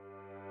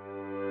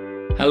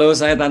Halo,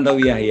 saya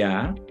Tantowi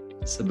Yahya.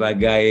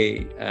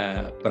 Sebagai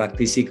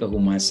praktisi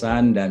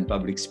kehumasan dan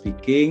public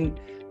speaking,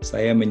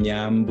 saya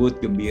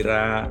menyambut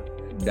gembira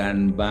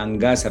dan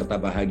bangga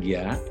serta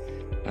bahagia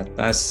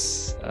atas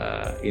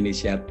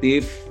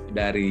inisiatif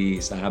dari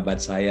sahabat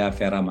saya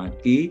Vera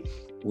Maki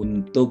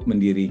untuk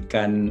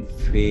mendirikan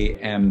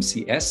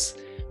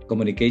VMCS,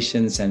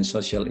 Communications and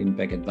Social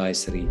Impact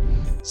Advisory.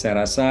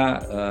 Saya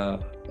rasa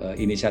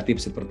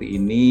inisiatif seperti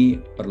ini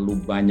perlu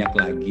banyak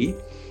lagi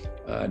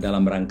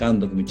dalam rangka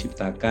untuk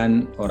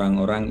menciptakan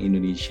orang-orang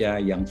Indonesia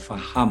yang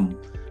paham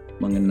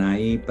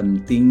mengenai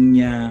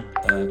pentingnya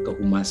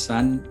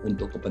kehumasan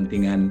untuk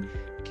kepentingan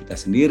kita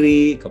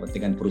sendiri,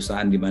 kepentingan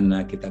perusahaan di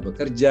mana kita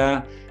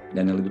bekerja,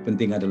 dan yang lebih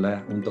penting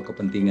adalah untuk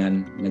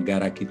kepentingan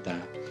negara kita.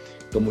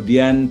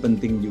 Kemudian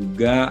penting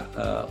juga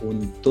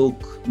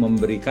untuk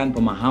memberikan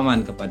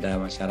pemahaman kepada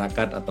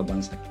masyarakat atau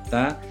bangsa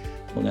kita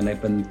mengenai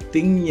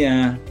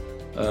pentingnya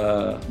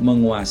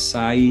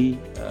menguasai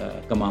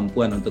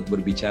kemampuan untuk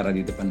berbicara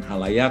di depan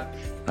halayak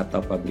atau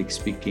public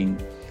speaking.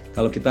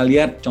 Kalau kita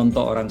lihat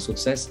contoh orang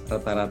sukses,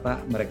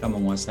 rata-rata mereka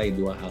menguasai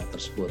dua hal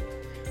tersebut.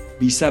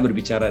 Bisa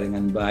berbicara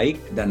dengan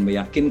baik dan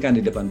meyakinkan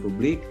di depan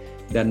publik,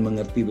 dan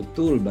mengerti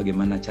betul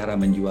bagaimana cara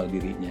menjual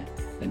dirinya.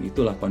 Dan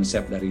itulah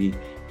konsep dari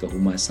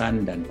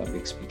kehumasan dan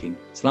public speaking.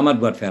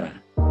 Selamat buat Vera.